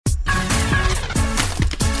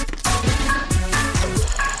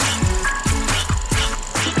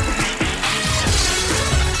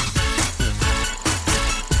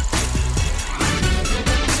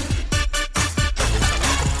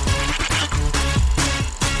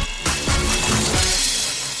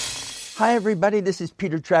Hi, everybody. This is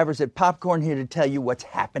Peter Travers at Popcorn here to tell you what's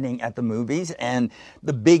happening at the movies. And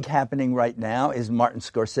the big happening right now is Martin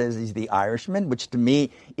Scorsese's The Irishman, which to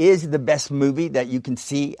me is the best movie that you can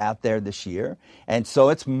see out there this year. And so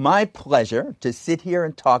it's my pleasure to sit here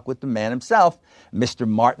and talk with the man himself, Mr.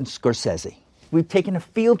 Martin Scorsese. We've taken a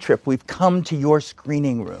field trip. We've come to your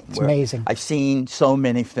screening room. It's amazing. I've seen so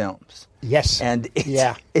many films. Yes. And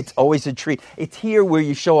it's always a treat. It's here where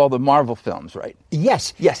you show all the Marvel films, right?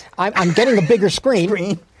 Yes. Yes. I'm getting a bigger screen.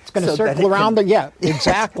 It's going to circle around there. Yeah,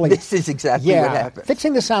 exactly. This is exactly what happened.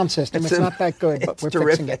 Fixing the sound system. It's not that good, but we're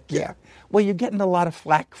fixing it. Yeah. Well, you're getting a lot of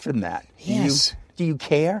flack from that. Yes. Do you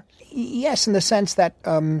care? Yes, in the sense that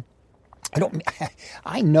I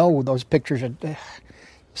know those pictures are...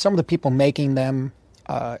 some of the people making them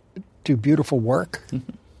do beautiful work.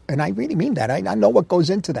 Mm-hmm. And I really mean that. I know what goes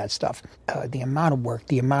into that stuff. The amount of work,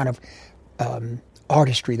 the amount of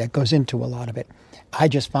artistry that goes into a lot of it. I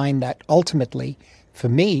just find that ultimately, for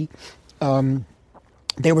me,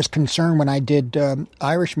 there was concern when I did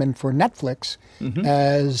Irishman for Netflix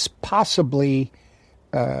as possibly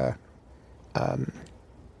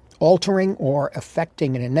altering or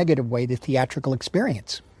affecting in a negative way the theatrical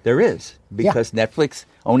experience. There is, because Netflix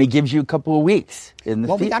only gives you a couple of weeks in the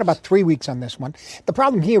theaters. We got about 3 weeks on this one. The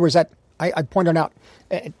problem here was that I pointed out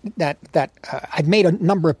that I'd made a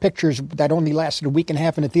number of pictures that only lasted a week and a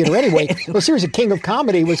half in the theater anyway. The series of King of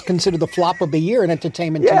Comedy was considered the flop of the year in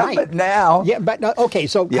Entertainment Tonight. But now...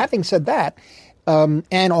 having said that,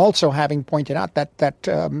 and also having pointed out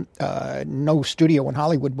that no studio in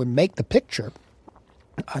Hollywood would make the picture,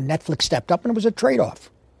 Netflix stepped up and it was a trade-off.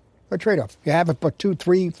 You have it for 2,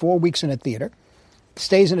 3, 4 weeks in a theater.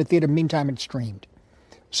 Stays in the theater, meantime it's streamed.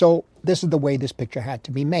 So this is the way this picture had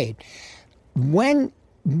to be made. When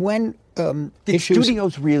did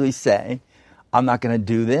studios really say, I'm not going to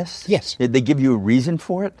do this? Yes. Did they give you a reason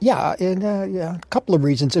for it? Yeah, a couple of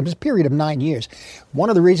reasons. It was a period of 9 years. One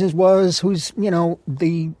of the reasons was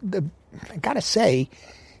I got to say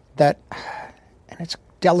that, and it's a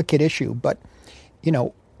delicate issue, but,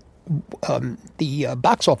 the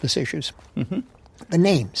box office issues, the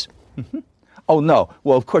names. Mm-hmm. Oh, no.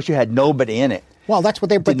 Well, of course, you had nobody in it. Well, that's what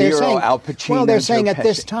they're saying. Al Pacino, well, they're saying Joe at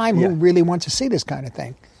this Pesci. time who really wants to see this kind of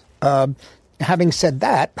thing. Having said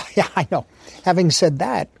that, I know. Having said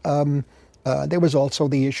that, there was also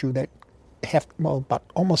the issue that about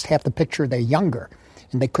almost half the picture, they're younger,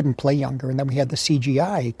 and they couldn't play younger. And then we had the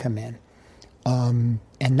CGI come in.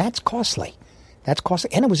 And that's costly.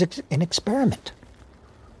 And it was an experiment.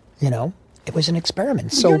 It was an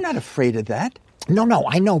experiment. So you're not afraid of that. No,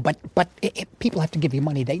 I know, but people have to give you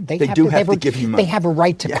money. They have to give you money. They have a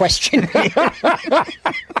right to question.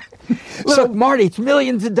 So, Marty, it's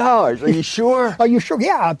millions of dollars. Are you sure? Are you sure?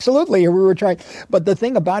 Yeah, absolutely. We were trying. But the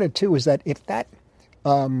thing about it, too, is that if that...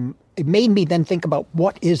 it made me then think about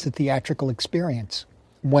what is the theatrical experience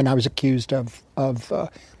when I was accused of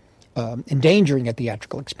endangering a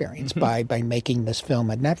theatrical experience by making this film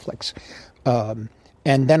at Netflix.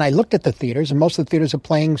 And then I looked at the theaters, and most of the theaters are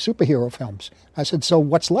playing superhero films. I said, so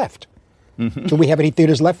what's left? Mm-hmm. Do we have any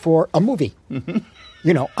theaters left for a movie? Mm-hmm.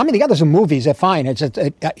 The others are movies. They're fine.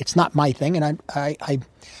 It's not my thing. And I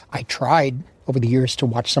tried over the years to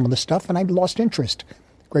watch some of the stuff, and I lost interest,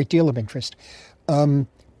 a great deal of interest.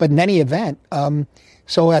 But in any event,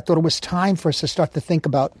 so I thought it was time for us to start to think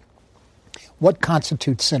about what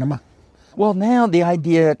constitutes cinema. Well, now the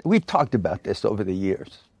idea, we've talked about this over the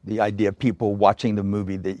years. The idea of people watching the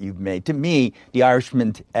movie that you've made. To me, The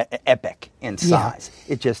Irishman's epic in size.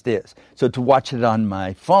 Yeah. It just is. So to watch it on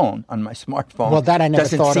my phone, on my smartphone, well, that I never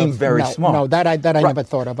doesn't thought seem of. very small. No, that I never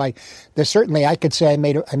thought of. I could say I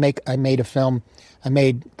made a film. I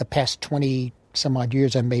made the past 20 some odd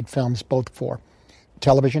years. I made films both for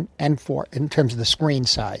television and in terms of the screen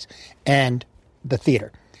size and the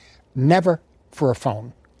theater. Never for a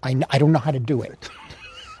phone. I don't know how to do it.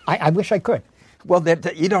 I wish I could. Well,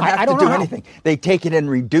 you don't have to do anything. They take it and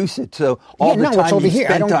reduce it, so all the time you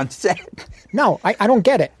spent on set. No, I don't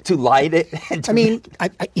get it. To light it.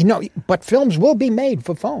 But films will be made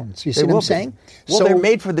for phones. You see what I'm saying? Well, they're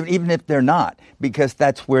made for them, even if they're not, because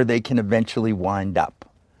that's where they can eventually wind up.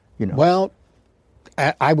 Well,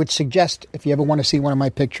 I would suggest if you ever want to see one of my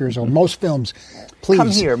pictures or most films, please come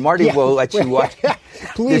here. Marty will let you watch.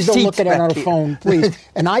 Please don't look at it on a phone. Please,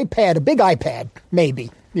 an iPad, a big iPad, maybe.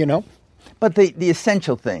 But the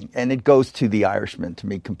essential thing, and it goes to The Irishman to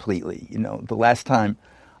me completely, the last time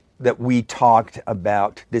that we talked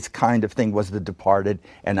about this kind of thing was The Departed,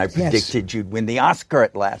 and I predicted you'd win the Oscar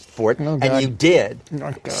at last for it, and you did.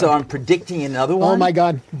 So I'm predicting another one. Oh, my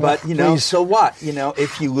God. But, so what?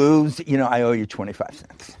 If you lose, I owe you 25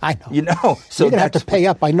 cents. I know. So you're going to have to pay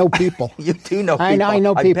up. I know people. You do know people. I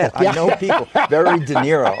know people. I know people. Very De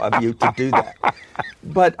Niro of you to do that.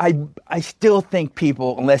 But I still think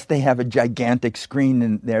people, unless they have a gigantic screen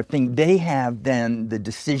in their thing, they have then the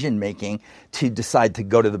decision making to decide to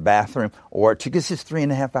go to the bathroom or to, because it's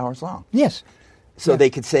 3.5 hours long. Yes. So they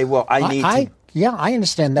could say, well, I need to. Yeah, I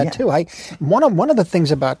understand that too. One of the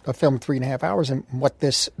things about a film 3.5 hours and what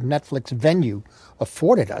this Netflix venue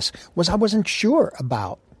afforded us was I wasn't sure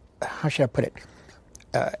about, how should I put it,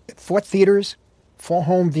 for theaters, for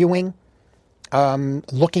home viewing,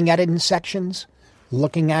 looking at it in sections,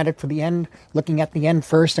 looking at it for the end, looking at the end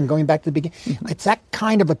first and going back to the beginning. Mm-hmm. It's that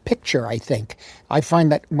kind of a picture, I think. I find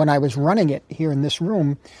that when I was running it here in this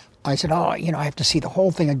room, I said, I have to see the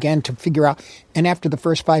whole thing again to figure out. And after the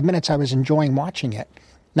first 5 minutes, I was enjoying watching it.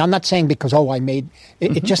 Now, I'm not saying because, I made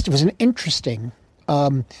it. It just was an interesting,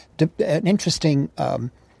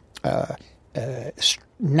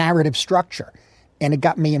 narrative structure, and it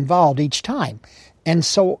got me involved each time. And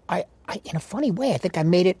so, I in a funny way, I think I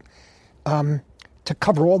made it to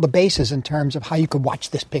cover all the bases in terms of how you could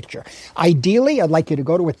watch this picture. Ideally, I'd like you to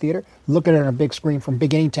go to a theater, look at it on a big screen from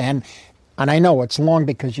beginning to end. And I know it's long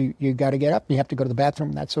because you got to get up, you have to go to the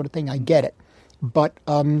bathroom, that sort of thing. I get it. But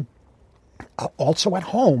also at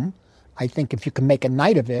home, I think if you can make a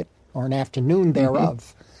night of it or an afternoon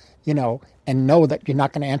thereof, and know that you're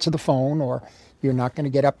not going to answer the phone or you're not going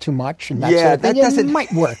to get up too much and that sort of thing, it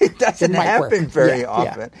might work. It doesn't happen very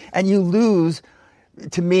often. Yeah. And you lose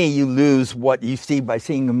what you see by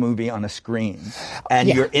seeing a movie on a screen. And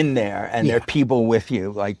you're in there, and there are people with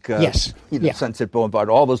you, like Sunset Boulevard.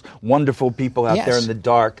 All those wonderful people out there in the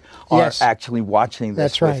dark are actually watching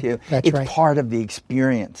this with you. It's part of the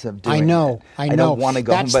experience of doing it. I don't want to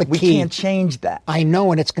go home, but we can't change that. I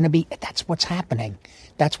know, and it's going to be, that's what's happening.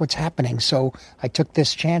 So I took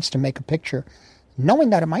this chance to make a picture, knowing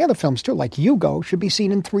that in my other films, too, like Hugo, should be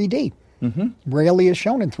seen in 3D. Mm-hmm. Rarely is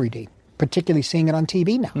shown in 3D. Particularly seeing it on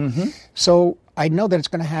TV now. Mm-hmm. So I know that it's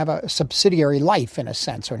going to have a subsidiary life, in a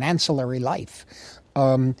sense, or an ancillary life.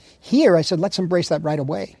 Here, I said, let's embrace that right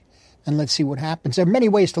away, and let's see what happens. There are many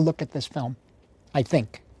ways to look at this film, I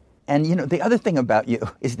think. And, the other thing about you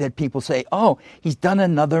is that people say, he's done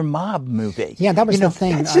another mob movie. Yeah, that was the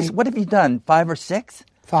thing. What have you done, 5 or 6?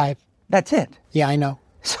 5. That's it. Yeah, I know.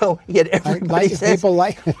 So yet everybody says... People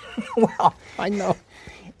like... Well... I know.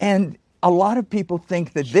 And... a lot of people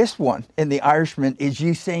think that this one in The Irishman is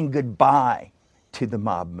you saying goodbye to the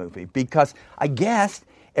mob movie because I guess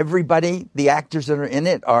everybody, the actors that are in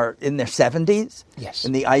it are in their 70s. Yes.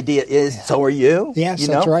 And the idea is, so are you. Yes,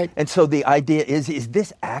 that's right. And so the idea is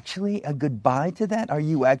this actually a goodbye to that? Are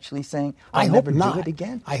you actually saying, I'll never do it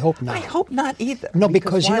again? I hope not. I hope not either. No,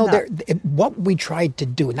 because what we tried to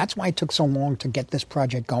do, and that's why it took so long to get this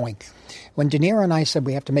project going. When De Niro and I said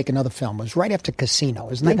we have to make another film, it was right after Casino.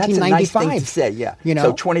 It was 1995. That's a nice thing to say, yeah.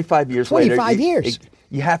 So 25 years later. 25 years.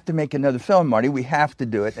 You have to make another film, Marty. We have to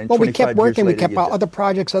do it. And we kept working. We kept our other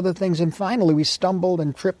projects, other things, and finally we stumbled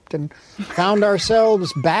and tripped and found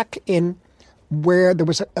ourselves back in where there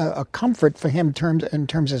was a comfort for him in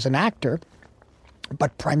terms as an actor,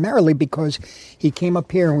 but primarily because he came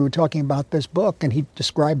up here and we were talking about this book and he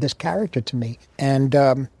described this character to me.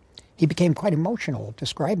 And he became quite emotional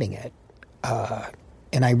describing it.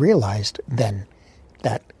 And I realized then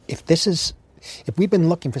that if we've been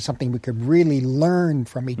looking for something we could really learn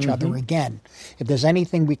from each other again, if there's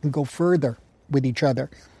anything we can go further with each other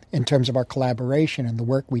in terms of our collaboration and the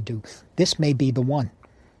work we do, this may be the one.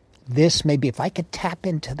 This may be, if I could tap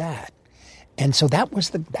into that. And so that was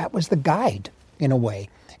the guide in a way.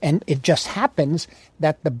 And it just happens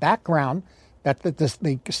that the background that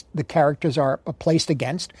the characters are placed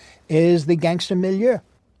against is the gangster milieu.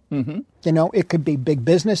 Mm-hmm. It could be big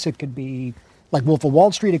business. It could be like Wolf of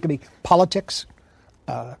Wall Street. It could be politics.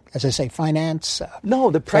 As I say, finance.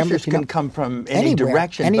 No, the pressures can come from any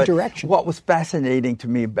direction. Any direction. What was fascinating to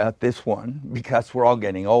me about this one, because we're all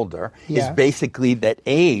getting older, is basically that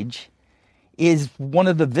age is one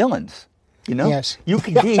of the villains. Yes. You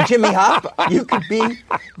could be Jimmy Hoffa. You could be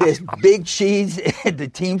this big cheese at the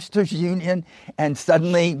Teamsters Union, and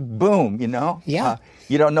suddenly, boom, Yeah.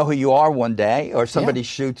 You don't know who you are one day, or somebody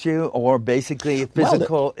shoots you, or basically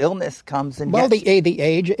physical illness comes and gets you. The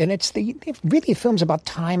age, and it's really films about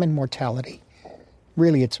time and mortality.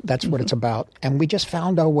 Really, that's what it's about. And we just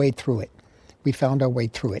found our way through it.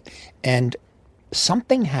 And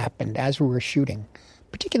something happened as we were shooting,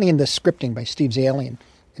 particularly in the scripting by Steve Zalian,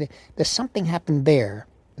 there's something happened there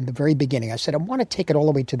in the very beginning. I said, I want to take it all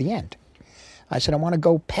the way to the end. I said, I want to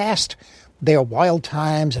go past their wild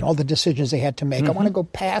times and all the decisions they had to make. I want to go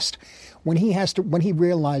past when he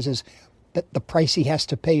realizes that the price he has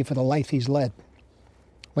to pay for the life he's led.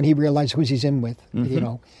 When he realizes who he's in with,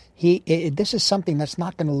 this is something that's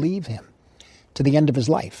not going to leave him to the end of his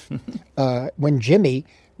life. When Jimmy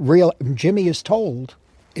is told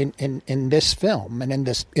in this film and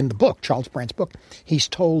in the book, Charles Brandt's book, he's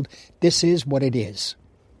told this is what it is.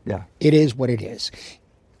 Yeah, it is what it is.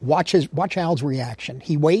 Watch Al's reaction.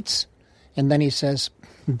 He waits, and then he says,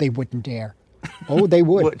 "They wouldn't dare." Oh, they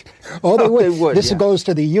would. Oh, they would. They would. This goes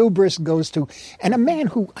to the hubris. And a man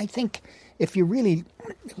who I think, if you really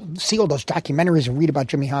see all those documentaries and read about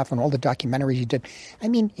Jimmy Hoffa and all the documentaries he did, I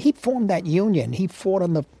mean, he formed that union. He fought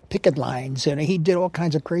on the picket lines and he did all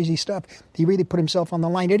kinds of crazy stuff. He really put himself on the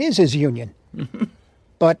line. It is his union.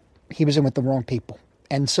 But he was in with the wrong people.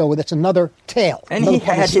 And so that's another tale. And he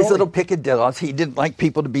had his little picadillos. He didn't like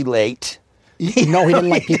people to be late. No, he didn't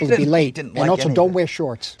like people to be late. And also, don't wear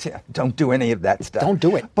shorts. Don't do any of that stuff. Don't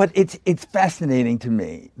do it. But it's fascinating to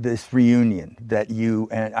me, this reunion that you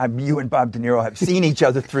and Bob De Niro have seen each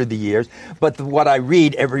other through the years. But what I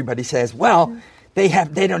read, everybody says, well, they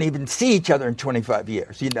don't even see each other in 25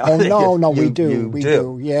 years. You know? Oh, we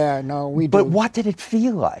do. Yeah, no, we do. But what did it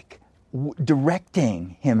feel like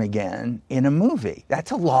directing him again in a movie?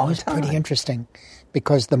 That's a long time. Pretty interesting,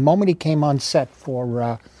 because the moment he came on set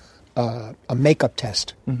for a makeup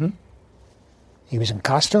test. He was in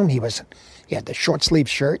costume. He had the short sleeve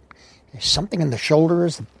shirt. There's something in the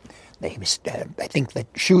shoulders. I think the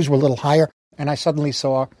shoes were a little higher. And I suddenly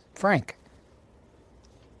saw Frank.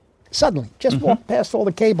 Suddenly, just walked past all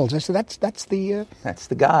the cables. I said, "That's the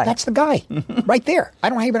guy. That's the guy, right there. I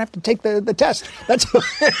don't even have to take the test."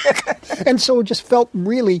 And so it just felt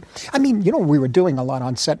really. I mean, we were doing a lot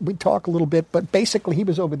on set. We'd talk a little bit, but basically, he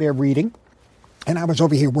was over there reading. And I was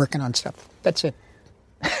over here working on stuff. That's it.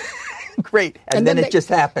 Great. And then it just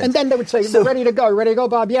happens. And then they would say, ready to go,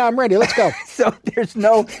 Bob? Yeah, I'm ready. Let's go. So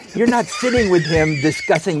you're not sitting with him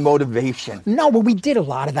discussing motivation. No, but we did a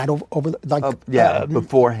lot of that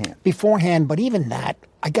beforehand. Beforehand, but even that,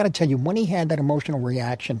 I got to tell you, when he had that emotional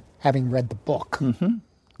reaction, having read the book.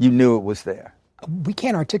 You knew it was there. We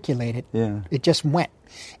can't articulate it. Yeah. It just went.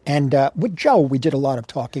 And with Joe, we did a lot of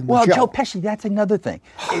talking with Joe. Joe Pesci, that's another thing.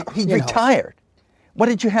 He retired. What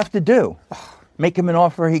did you have to do? Make him an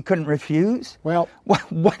offer he couldn't refuse? Well,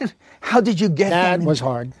 what? How did you get him? That was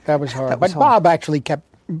hard. But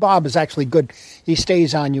Bob is actually good. He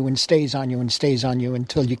stays on you and stays on you and stays on you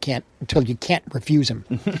until you can't refuse him.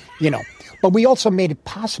 But we also made it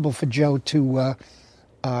possible for Joe to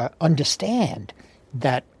understand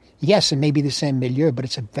that, yes, it may be the same milieu, but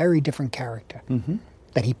it's a very different character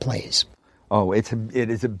that he plays. Oh, it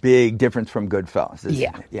is a big difference from Goodfellas, isn't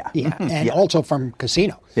it? Yeah. And also from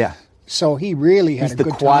Casino. Yeah. So he really had a good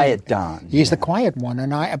time. He's the quiet Don. He's the quiet one.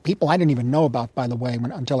 And people I didn't even know about, by the way,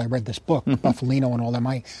 until I read this book, Buffalino and all them.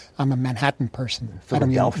 I'm a Manhattan person.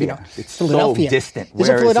 Philadelphia. It's Philadelphia. So distant. Is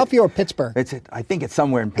it Philadelphia or Pittsburgh? I think it's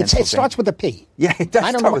somewhere in Pennsylvania. It starts with a P. Yeah, it does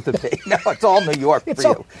start with a P. No, it's all New York for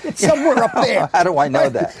you. It's somewhere up there. How do I know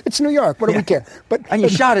that? It's New York. What do we care? And you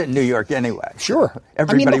shot it in New York anyway. Sure.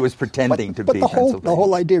 Everybody was pretending to be Pennsylvania. But the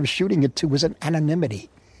whole idea of shooting it, too, was an anonymity.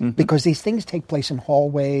 Because these things take place in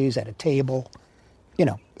hallways, at a table.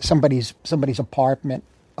 Somebody's apartment,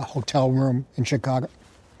 a hotel room in Chicago.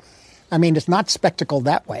 I mean, it's not spectacle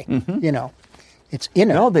that way. It's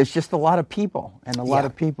inner. No, there's just a lot of people and a lot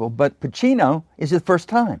of people. But Pacino is his first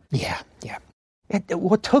time. Yeah.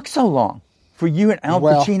 What took so long for you and Al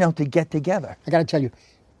Pacino to get together? I got to tell you,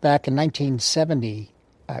 back in 1970,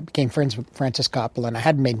 I became friends with Francis Coppola, and I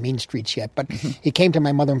hadn't made Mean Streets yet, but he came to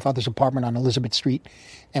my mother and father's apartment on Elizabeth Street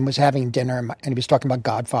and was having dinner, and he was talking about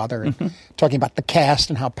Godfather and talking about the cast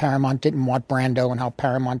and how Paramount didn't want Brando and how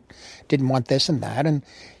Paramount didn't want this and that. And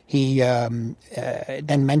he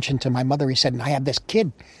then mentioned to my mother, he said, and I have this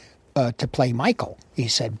kid to play Michael. He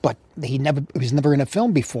said, but he was never in a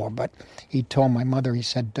film before, but he told my mother, he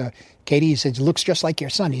said, Katie, he said, he looks just like your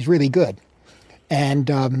son. He's really good. And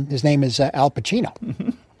his name is Al Pacino.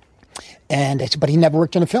 But he never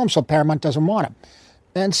worked in a film, so Paramount doesn't want him.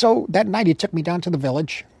 And so that night he took me down to the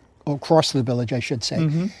village, or across the village, I should say.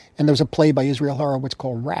 And there was a play by Israel Horowitz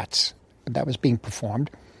called Rats that was being performed.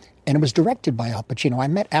 And it was directed by Al Pacino. I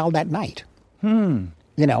met Al that night. And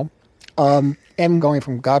going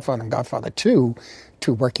from Godfather and Godfather 2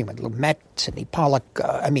 to working with Lumet, Sidney Pollack.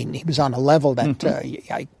 He was on a level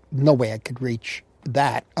that no way I could reach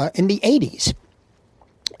that in the 80s.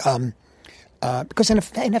 Because in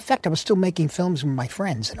effect, I was still making films with my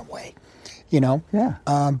friends in a way. you know. Yeah.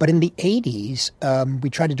 But in the 80s,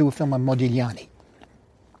 we tried to do a film on Modigliani,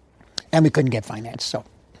 and we couldn't get finance, so.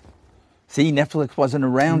 See, Netflix wasn't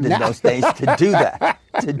around in those days to do that,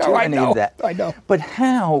 of that. I know. But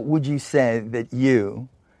how would you say that you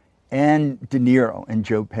and De Niro and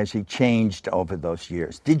Joe Pesci changed over those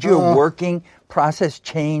years? Did your working process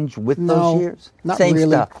change with those years? Not Same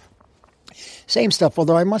really. stuff. Same stuff,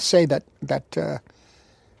 although I must say that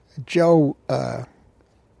Joe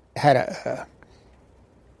had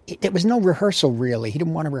there was no rehearsal, really. He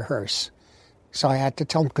didn't want to rehearse. So I had to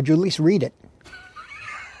tell him, could you at least read it?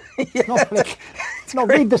 Read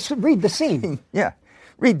the scene. Yeah.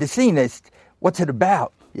 Read the scene. What's it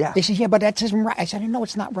about? Yeah. They said, yeah, but that isn't right. I said, no,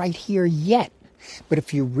 it's not right here yet. But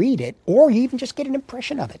if you read it, or you even just get an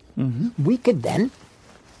impression of it, we could then,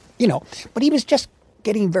 but he was just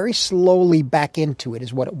getting very slowly back into it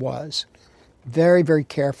is what it was. Very, very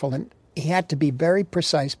careful. And he had to be very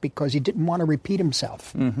precise because he didn't want to repeat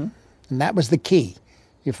himself. Mm-hmm. And that was the key.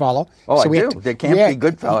 You follow? Oh, so I do. There can't be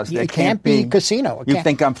Goodfellas. There can't be Casino. You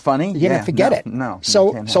think I'm funny? Forget it. No.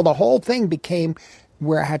 So the whole thing became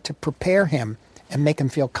where I had to prepare him and make him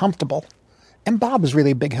feel comfortable. And Bob was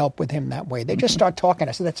really a big help with him that way. They just start talking.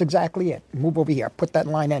 I said, that's exactly it. Move over here. Put that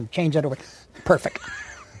line in. Change that over. Perfect.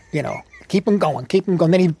 Keep him going. Keep him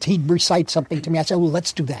going. Then he'd recite something to me. I said, well,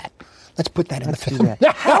 let's do that. Let's put that in the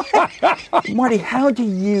film. Marty, how do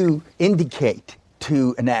you indicate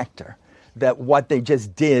to an actor that what they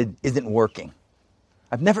just did isn't working?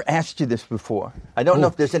 I've never asked you this before. I don't know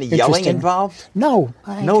if there's any yelling involved. No.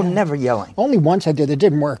 Never yelling. Only once I did. It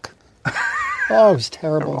didn't work. Oh, it was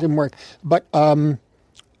terrible. It didn't work. But, and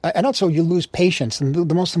also you lose patience. And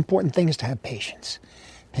the most important thing is to have patience.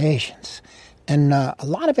 Patience. And a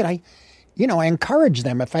lot of it, I encourage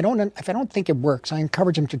them. If I don't think it works, I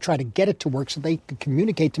encourage them to try to get it to work so they can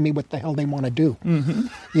communicate to me what the hell they want to do.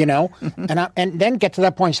 Mm-hmm. And then get to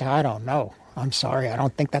that point and say, I don't know. I'm sorry. I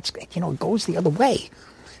don't think that's, it goes the other way.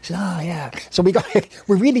 So, yeah. So we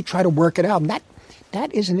really try to work it out. And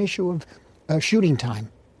that is an issue of shooting time.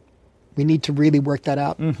 We need to really work that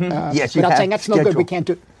out. Mm-hmm. Yes, without saying that's no good. We can't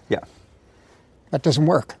do it. Yeah. That doesn't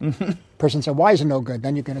work. Mm-hmm. Person said, why is it no good?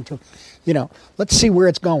 Then you get into, let's see where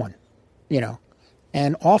it's going.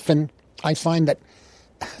 And often I find that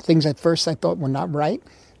things at first I thought were not right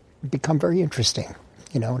become very interesting,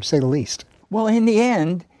 to say the least. Well, in the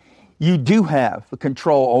end, you do have the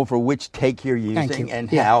control over which take you're using and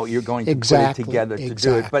how you're going to put it together to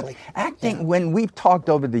do it. But acting, when we've talked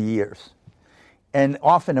over the years, and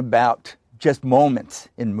often about just moments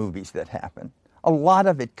in movies that happen, a lot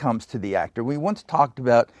of it comes to the actor. We once talked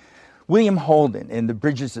about William Holden in The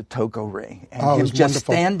Bridges of Toko-Ri, and him just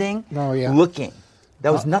standing, looking.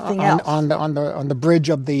 There was nothing else on the bridge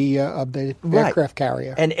of the aircraft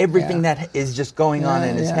carrier, and everything that is just going on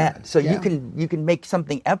in his head. So you can make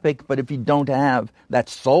something epic, but if you don't have that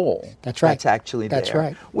soul, that's actually there. That's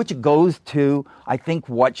right. Which goes to, I think,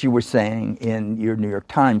 what you were saying in your New York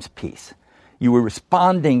Times piece. You were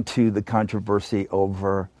responding to the controversy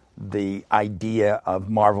over the idea of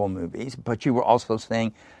Marvel movies, but you were also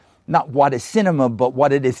saying, not what is cinema, but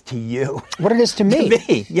what it is to you. What it is to me.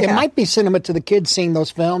 Yeah. It might be cinema to the kids seeing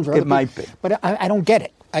those films. Or it might be. But I don't get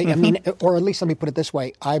it. I mean, or at least let me put it this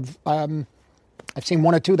way. I've seen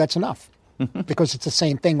one or two, that's enough. Because it's the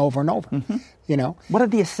same thing over and over. What are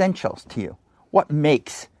the essentials to you? What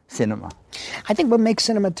makes cinema? I think what makes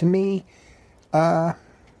cinema to me, I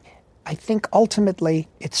think ultimately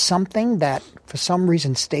it's something that for some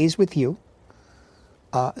reason stays with you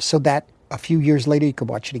so that a few years later you could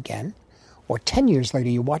watch it again, or 10 years later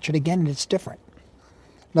you watch it again and it's different.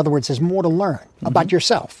 In other words, there's more to learn about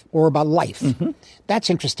yourself or about life. That's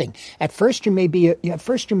interesting. At first you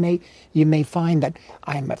may find that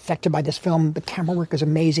I'm affected by this film. The camera work is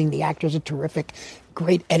amazing. The actors are terrific.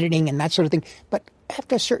 Great editing and that sort of thing. But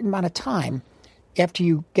after a certain amount of time, after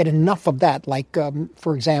you get enough of that, like,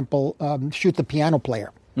 for example, Shoot the Piano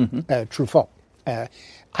Player, Truffaut.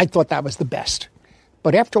 I thought that was the best.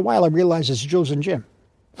 But after a while, I realized it's Jules and Jim.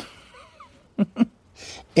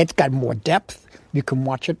 It's got more depth. You can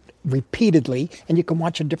watch it repeatedly, and you can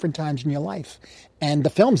watch it different times in your life. And the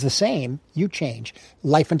film's the same. You change.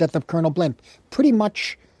 Life and Death of Colonel Blimp. Pretty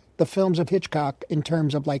much the films of Hitchcock in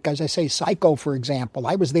terms of, like, as I say, Psycho, for example.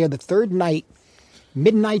 I was there the third night,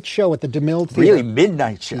 midnight show at the DeMille Theater. Really?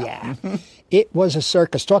 Midnight show? Yeah. It was a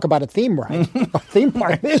circus. Talk about a theme ride. A theme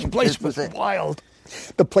park. This place was wild.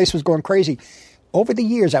 The place was going crazy. Over the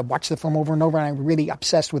years, I watched the film over and over, and I'm really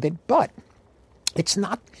obsessed with it. But it's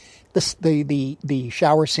not the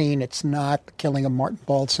shower scene. It's not the killing of Martin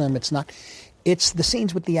Balsam. It's the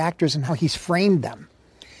scenes with the actors and how he's framed them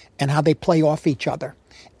and how they play off each other.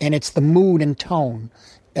 And it's the mood and tone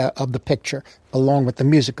of the picture, along with the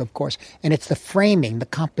music, of course. And it's the framing, the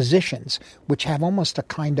compositions, which have almost a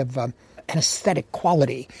kind of an aesthetic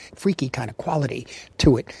quality, freaky kind of quality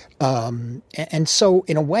to it. And so,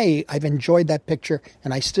 in a way, I've enjoyed that picture,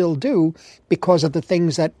 and I still do, because of the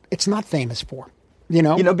things that it's not famous for. You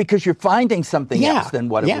know, because you're finding something else than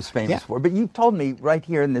what it was famous for. But you told me right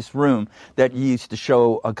here in this room that you used to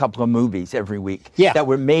show a couple of movies every week that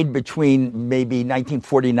were made between maybe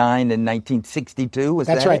 1949 and 1962.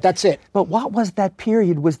 That's right. That's it. But what was that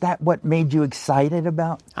period? Was that what made you excited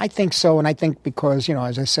about? I think so, and I think because,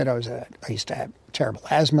 as I said, I used to have terrible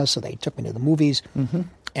asthma, so they took me to the movies,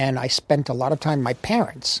 and I spent a lot of time with my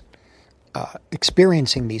parents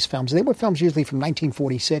experiencing these films. They were films usually from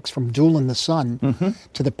 1946, from Duel in the Sun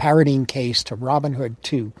to The Paradine Case to Robin Hood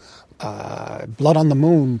to Blood on the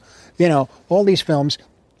Moon, all these films.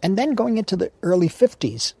 And then going into the early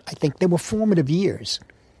 50s, I think they were formative years.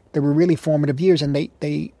 They were really formative years, and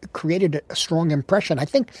they created a strong impression. I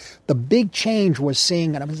think the big change was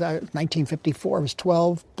seeing, and I was 1954, I was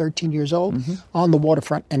 12, 13 years old, On the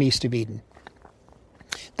Waterfront and East of Eden.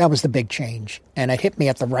 That was the big change, and it hit me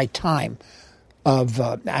at the right time of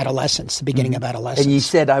adolescence, the beginning of adolescence. And you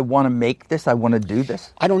said, I want to make this, I want to do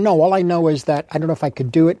this? I don't know. All I know is that I don't know if I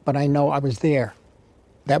could do it, but I know I was there.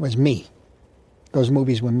 That was me. Those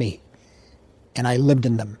movies were me, and I lived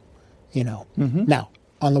in them, Now,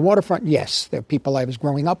 On the Waterfront, yes, there are people I was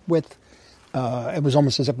growing up with. It was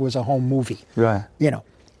almost as if it was a home movie. Right.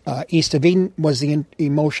 East of Eden was the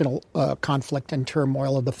emotional conflict and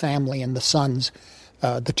turmoil of the family and the sons.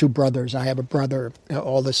 The two brothers, I have a brother,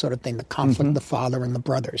 all this sort of thing, the conflict, the father and the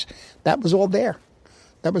brothers. That was all there.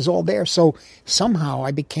 So somehow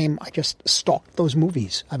I just stalked those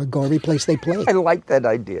movies. I would go every place they played. I like that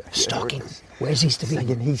idea. Stalking. Where's East of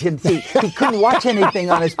Eden? He couldn't watch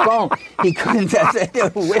anything on his phone. He couldn't. I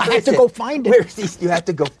had to go find it. Where's East? You have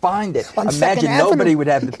to go find it. On Imagine nobody would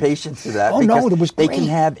have the patience for that. Oh, no, it was great. They can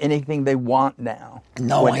have anything they want now.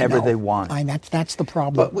 Whenever they want. That's the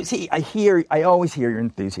problem. But see, I always hear your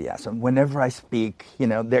enthusiasm. Whenever I speak,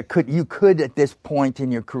 you could at this point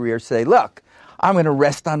in your career say, look, I'm going to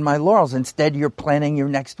rest on my laurels. Instead, you're planning your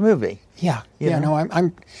next movie. I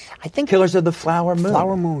think Killers of the Flower Moon.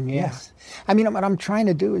 Flower Moon, yes. I mean, what I'm trying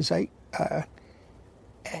to do is with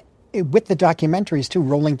the documentaries too,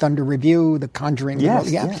 Rolling Thunder Review, The Conjuring.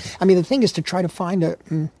 Yes. I mean, the thing is to try to find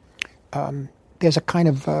there's a kind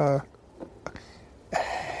of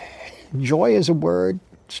joy is a word.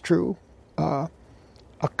 It's true. A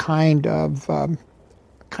kind of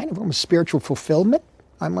almost spiritual fulfillment,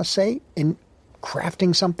 I must say, in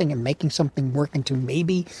crafting something and making something work into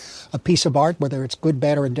maybe a piece of art, whether it's good,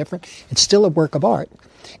 bad, or indifferent. It's still a work of art.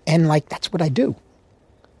 And that's what I do.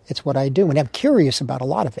 It's what I do. And I'm curious about a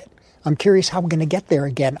lot of it. I'm curious how we're going to get there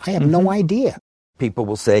again. I have no idea. People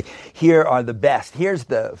will say, here are the best. Here's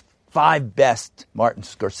the 5 best Martin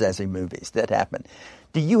Scorsese movies that happened.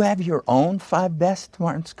 Do you have your own 5 best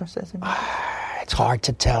Martin Scorsese movies? It's hard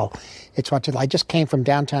to tell. I just came from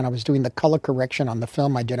downtown. I was doing the color correction on the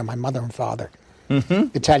film I did on my mother and father.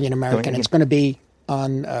 Italian American. It's going to be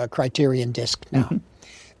on Criterion disc now.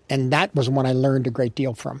 And that was one I learned a great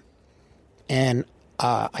deal from. And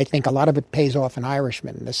I think a lot of it pays off in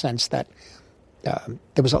Irishman in the sense that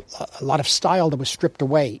there was a lot of style that was stripped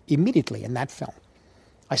away immediately in that film.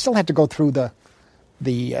 I still had to go through the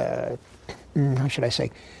how should I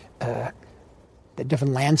say, the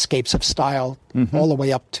different landscapes of style all the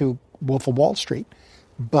way up to Wolf of Wall Street.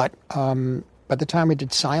 But by the time we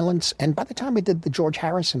did Silence, and by the time we did the George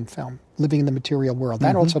Harrison film, Living in the Material World,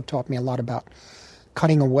 that also taught me a lot about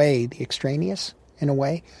cutting away the extraneous in a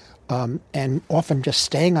way, and often just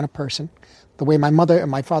staying on a person. The way my mother and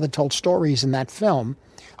my father told stories in that film,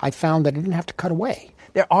 I found that I didn't have to cut away.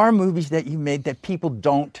 There are movies that you made that people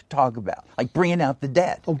don't talk about, like Bringing Out the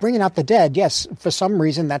Dead. Well, Bringing Out the Dead, yes. For some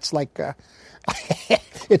reason, that's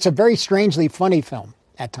it's a very strangely funny film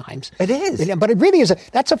at times. It is. But it really is.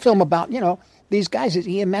 That's a film about, these guys,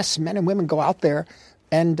 EMS men and women go out there,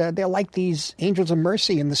 and they're like these angels of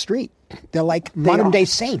mercy in the street. They're like modern-day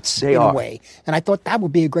saints in a way. And I thought that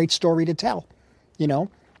would be a great story to tell,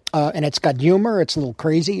 And it's got humor. It's a little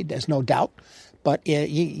crazy, there's no doubt. But,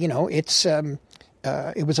 it's...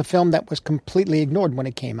 it was a film that was completely ignored when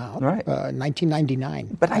it came out, right?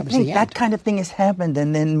 1999. But I think that kind of thing has happened,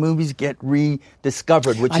 and then movies get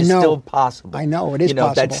rediscovered, which is still possible. I know, it is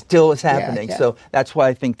possible. That still is happening. Yeah. So that's why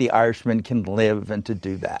I think The Irishman can live and to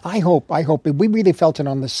do that. I hope. We really felt it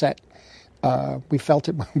on the set. We felt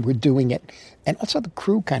it when we were doing it. And also the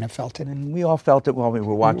crew kind of felt it. And we all felt it while we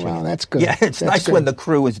were watching Wow, it. that's good. Yeah, it's That's nice good. when the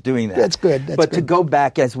crew is doing that. That's good. That's but to good. go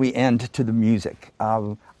back as we end to the music,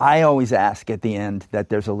 I always ask at the end that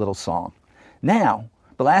there's a little song. Now,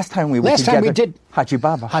 the last time we were together... Last time we did... Haji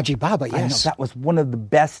Baba. Haji Baba, yes. I know, that was one of the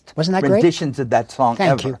best Wasn't that great? renditions of that song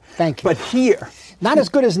Thank ever. you. Thank you. But here... Not as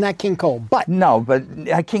good as Nat King Cole, but... No, but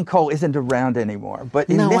King Cole isn't around anymore. But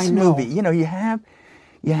in No, this I know. movie,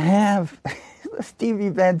 you have Stevie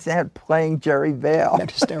Van Zandt playing Jerry Vale.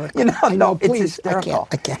 That's hysterical. I know, it's please. hysterical.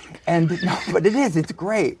 I can't. And no, but it is. It's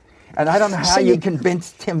great. And I don't know how you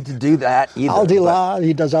convinced him to do that either. Al Di La,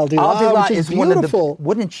 he does Al Di La, Al Di La which is one beautiful. of the...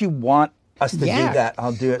 Wouldn't you want us to do that?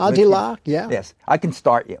 I'll do it. Al with Di you. La, yeah. Yes, I can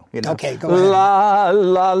start you. Okay, go ahead. La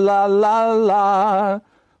la la la la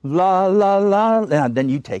la la la. Now, then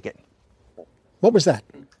you take it. What was that?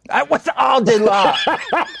 What's Al Di La?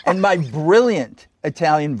 And my brilliant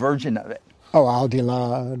Italian version of it. Oh, Al Di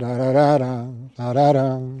La, da da da da da da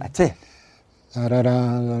da. That's it. Da da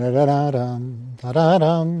da da da da da da da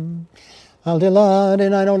da. Al Di La,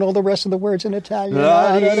 and I don't know the rest of the words in Italian.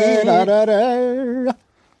 Da da da da da.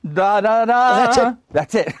 Da da da.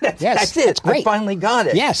 That's it. That's it. That's great. I finally got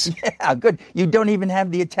it. Yes. Yeah, good. You don't even have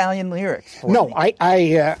the Italian lyrics. For No, me.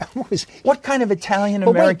 I was. What kind of Italian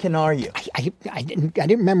American are you? I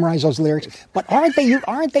didn't memorize those lyrics, but aren't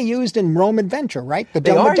they used in Rome Adventure, right? The They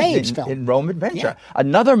Delma are Daves film. in Rome Adventure. Yeah.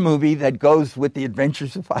 Another movie that goes with the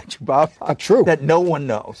adventures of Haji Baba. True. That no one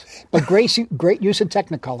knows. But great use of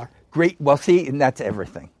Technicolor. Great. Well, see, and that's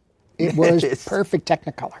everything. It was It's- perfect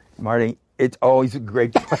Technicolor. Marty, it's always a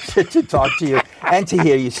great pleasure to talk to you and to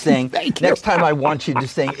hear you sing. Thank you. Next time I want you to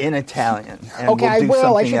sing in Italian. And Okay, we'll do I will.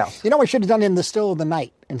 something else. I should have done In the Still of the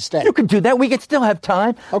Night instead. You could do that. We could still have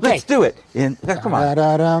time. Okay. Let's do it. Come on.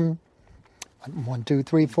 Da-da-dum. 1, 2,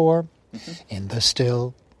 3, 4. In the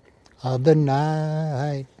still of the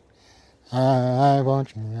night, I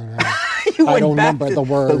want you. You I went don't back remember to- the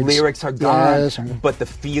words. The lyrics are gone, Yes. but the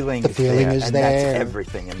feeling The is feeling there. is and there. That's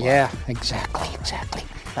everything in life. Yeah, exactly.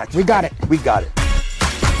 That's We got right. it. We got it.